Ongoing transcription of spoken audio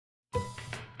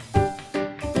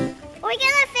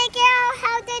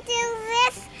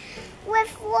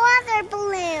water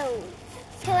balloons.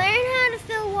 To learn how to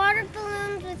fill water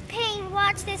balloons with paint,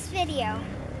 watch this video.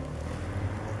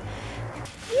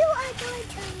 You are going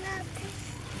to love this.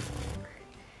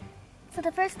 So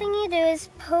the first thing you do is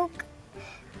poke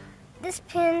this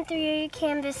pin through your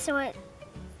canvas so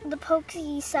the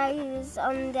pokey side is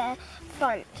on the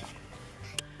front.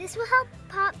 This will help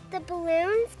pop the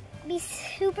balloons. Be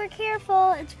super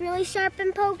careful, it's really sharp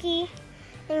and pokey.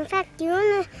 In fact,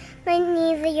 you might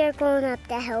need your grown-up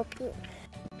to help you.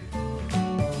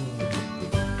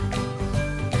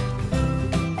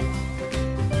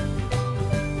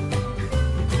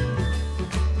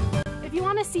 If you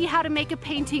want to see how to make a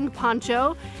painting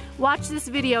poncho, watch this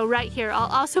video right here.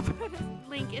 I'll also put a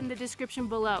link in the description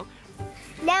below.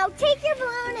 Now take your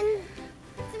balloon and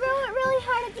throw it really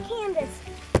hard at the canvas.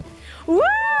 Woo!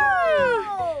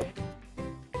 Whoa!